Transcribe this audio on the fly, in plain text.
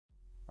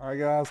Alright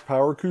guys,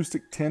 Power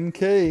Acoustik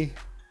 10K,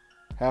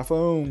 half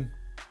ohm,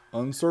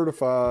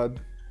 uncertified.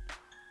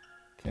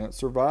 Can it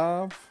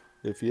survive?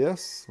 If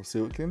yes, let's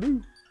see what it can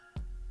do.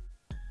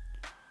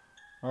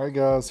 Alright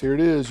guys, here it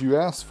is. You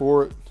asked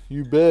for it,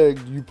 you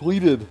begged, you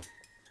pleaded.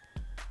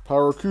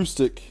 Power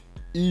Acoustik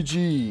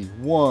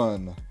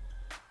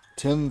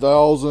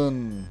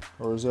EG1-10000,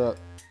 or is that,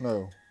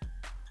 no,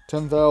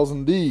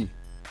 10,000D,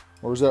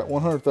 or is that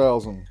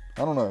 100,000?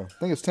 I don't know, I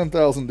think it's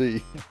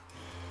 10,000D.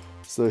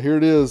 So here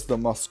it is, the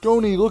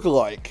Moscone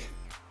lookalike.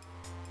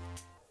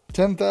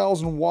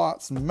 10,000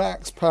 watts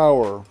max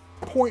power,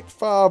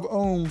 0.5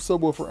 ohm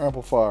subwoofer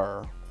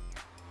amplifier.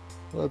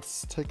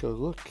 Let's take a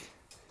look,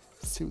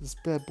 see what this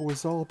bad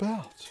boy's all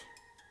about.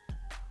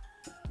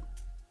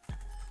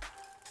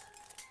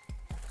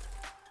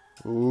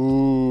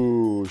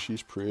 Ooh,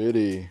 she's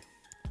pretty.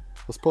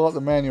 Let's pull out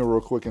the manual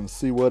real quick and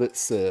see what it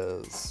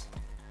says.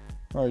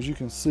 All right, as you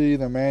can see,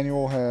 the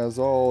manual has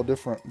all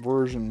different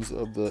versions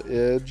of the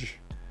Edge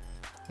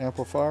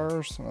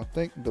amplifiers, and I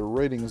think the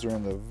ratings are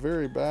in the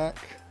very back.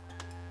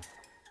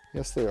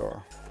 Yes, they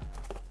are.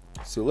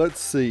 So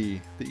let's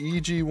see. The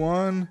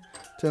EG1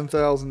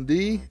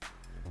 10,000D,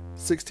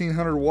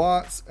 1600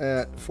 watts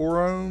at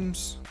 4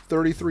 ohms,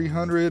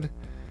 3300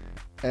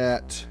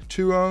 at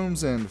 2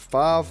 ohms, and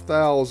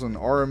 5000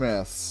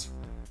 RMS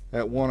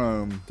at 1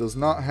 ohm. Does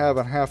not have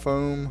a half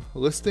ohm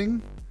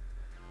listing,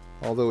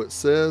 although it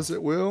says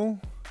it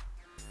will.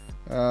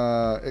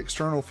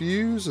 External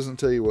fuse, doesn't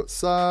tell you what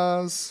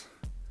size.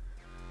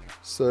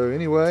 So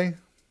anyway,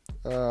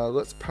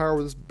 let's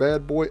power this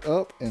bad boy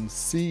up and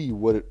see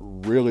what it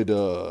really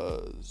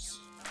does.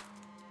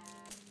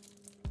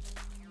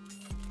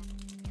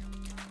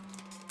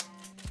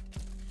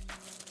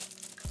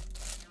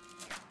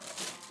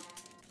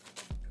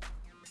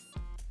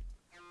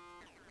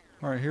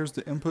 Alright, here's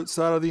the input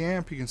side of the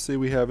amp. You can see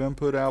we have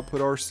input, output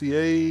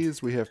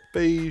RCAs, we have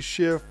phase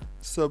shift,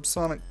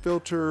 subsonic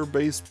filter,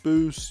 bass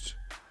boost,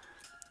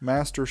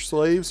 master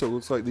slave, so it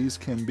looks like these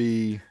can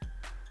be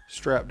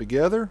strapped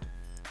together.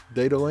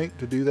 Data link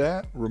to do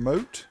that,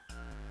 remote,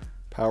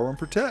 power and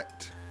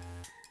protect.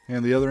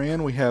 And the other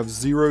end we have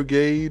 0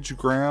 gauge,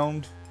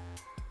 ground,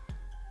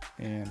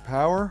 and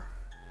power.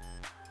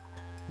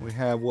 We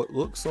have what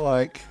looks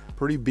like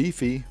pretty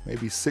beefy,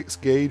 maybe 6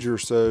 gauge or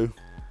so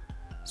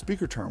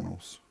speaker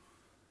terminals.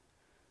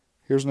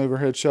 Here's an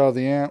overhead shot of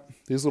the amp.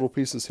 These little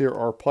pieces here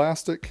are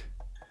plastic.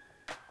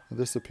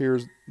 This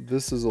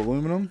is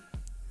aluminum.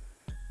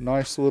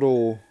 Nice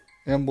little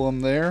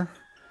emblem there,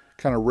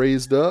 kind of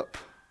raised up.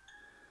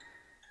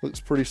 Looks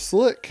pretty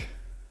slick.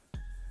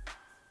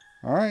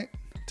 All right,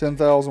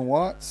 10,000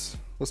 watts.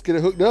 Let's get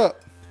it hooked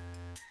up.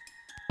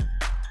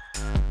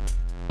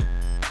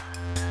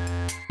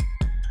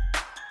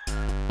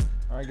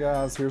 All right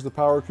guys, here's the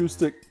Power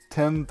Acoustik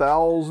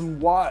 10,000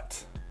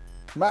 watt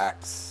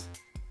max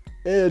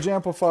Edge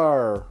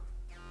amplifier.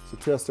 It's a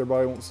test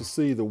everybody wants to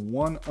see, the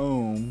 1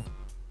 ohm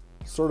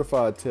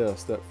certified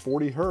test at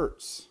 40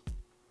 hertz.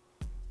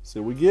 See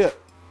what we get.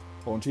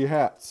 Hold on to your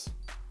hats.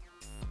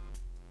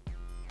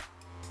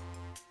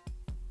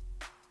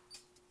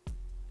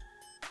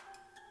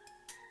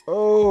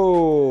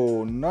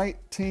 Oh,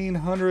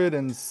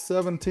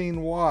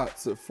 1917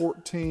 watts at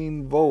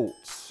 14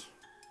 volts.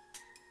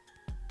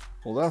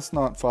 Well, that's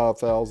not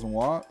 5,000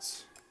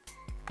 watts.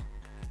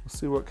 Let's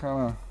see what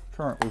kind of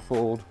current we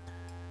pulled.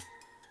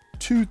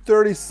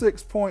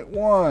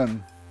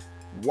 236.1.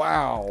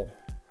 Wow.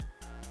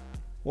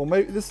 Well,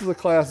 maybe this is a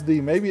class D.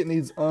 Maybe it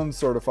needs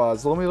uncertified.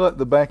 So let me let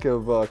the bank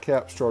of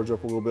caps charge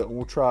up a little bit, and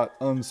we'll try it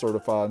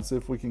uncertified and see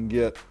if we can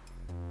get,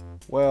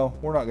 well,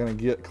 we're not going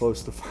to get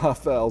close to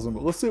 5,000,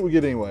 but let's see what we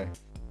get anyway.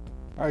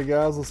 All right,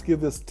 guys, let's give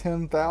this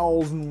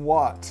 10,000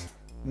 watt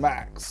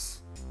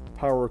max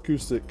Power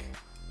Acoustik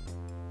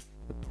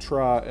a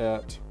try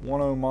at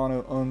 1 ohm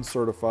mono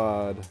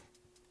uncertified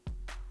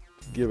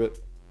to give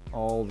it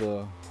all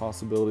the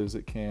possibilities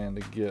it can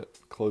to get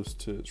close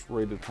to its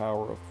rated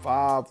power of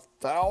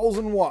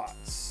 5,000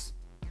 watts.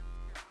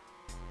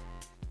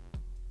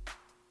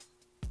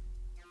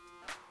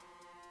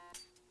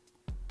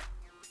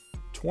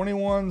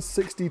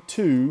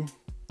 $21.62,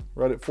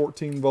 right at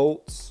 14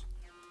 volts.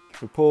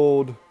 We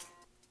pulled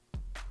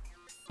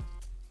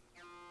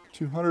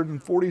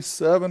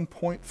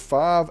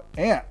 247.5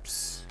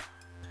 amps.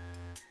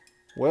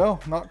 Well,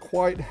 not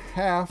quite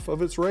half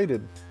of its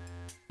rated.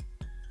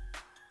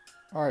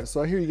 All right,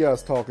 so I hear you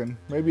guys talking.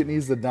 Maybe it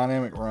needs the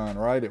dynamic run,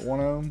 right, at 1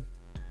 ohm.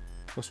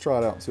 Let's try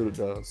it out and see what it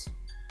does.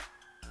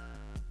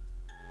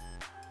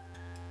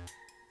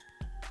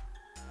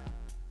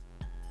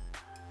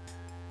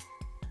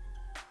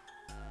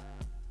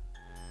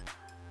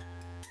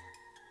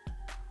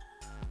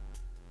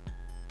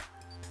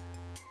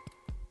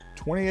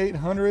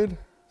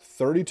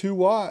 $2,832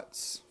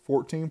 watts,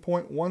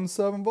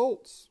 14.17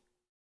 volts.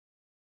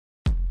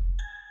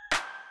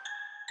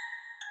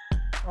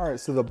 All right,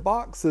 so the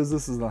box says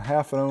this is a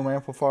half an ohm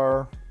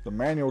amplifier. The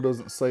manual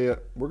doesn't say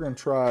it. We're gonna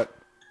try it.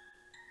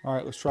 All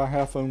right, let's try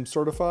half ohm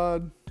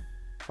certified.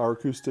 Power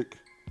Acoustik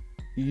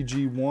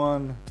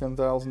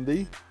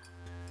EG1-10000D.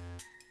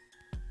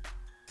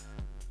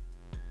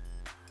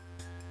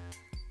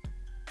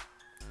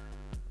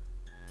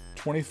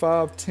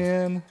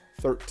 2510,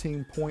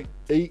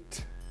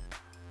 13.8,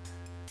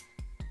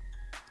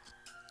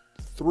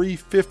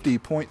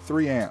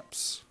 350.3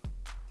 amps.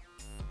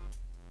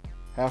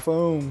 Half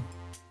ohm,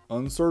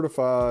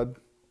 uncertified.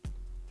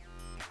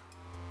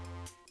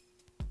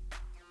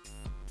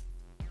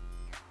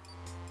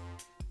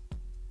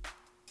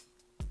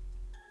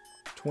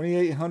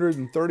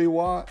 $2,830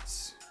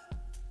 watts,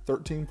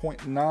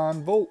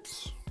 13.9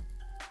 volts.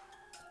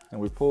 And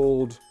we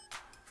pulled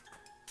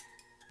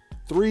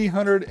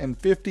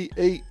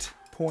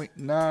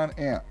 358.9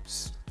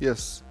 amps.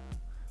 Yes,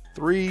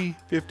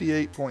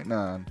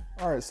 358.9.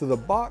 All right, so the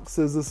box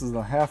says this is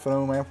a half an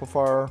ohm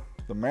amplifier.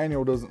 The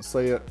manual doesn't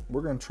say it.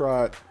 We're gonna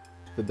try it,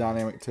 the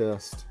dynamic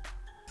test.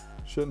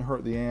 Shouldn't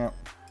hurt the amp.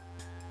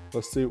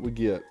 Let's see what we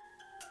get.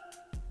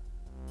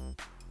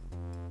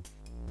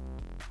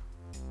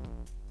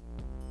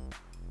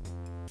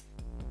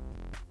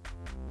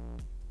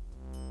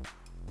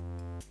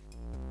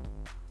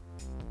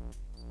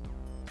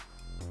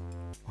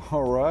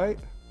 All right,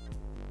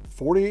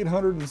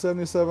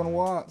 4,877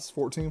 watts,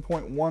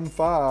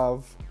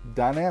 14.15,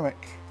 dynamic,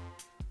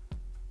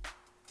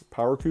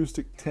 Power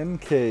Acoustik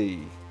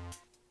 10K.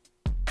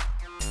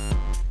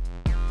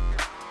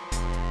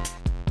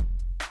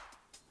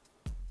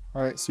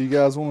 All right, so you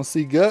guys want to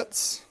see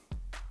guts?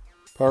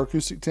 Power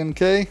Acoustik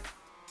 10K.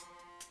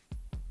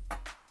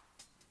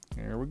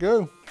 Here we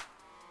go.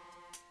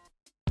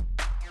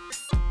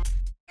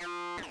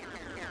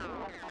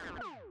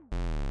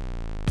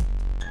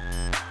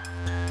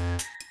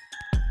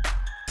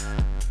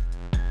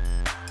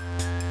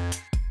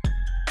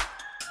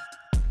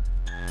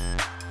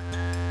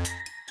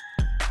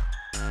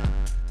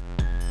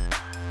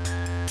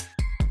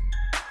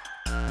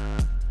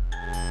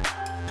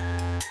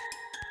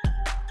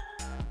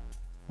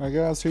 Alright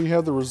guys, here you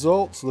have the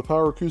results of the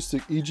Power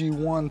Acoustik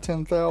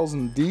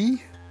EG1-10000D.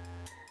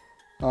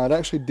 It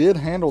actually did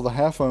handle the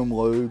half ohm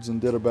loads and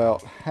did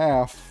about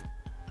half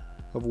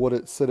of what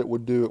it said it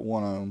would do at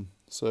 1 ohm.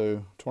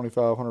 So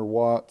 2,500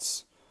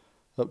 watts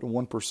up to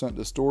 1%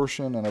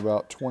 distortion and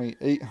about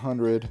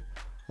 2,800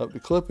 up to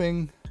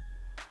clipping.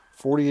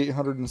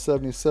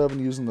 4,877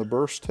 using the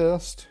burst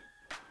test.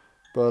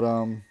 But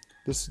I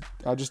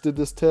just did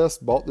this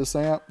test, bought this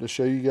amp to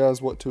show you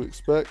guys what to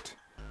expect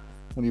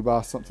when you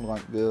buy something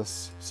like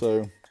this.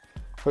 So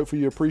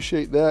hopefully you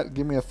appreciate that.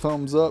 Give me a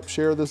thumbs up,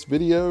 share this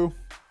video,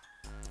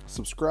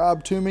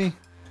 subscribe to me.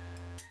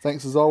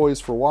 Thanks as always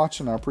for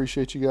watching. I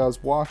appreciate you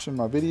guys watching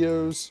my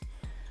videos.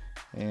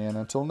 And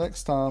until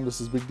next time,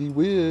 this is Big D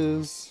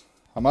Wiz.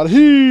 I'm out of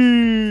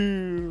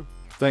here.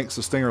 Thanks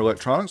to Stinger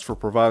Electronics for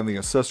providing the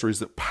accessories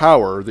that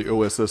power the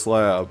OSS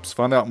Labs.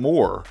 Find out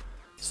more,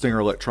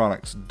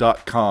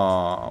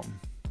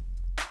 stingerelectronics.com.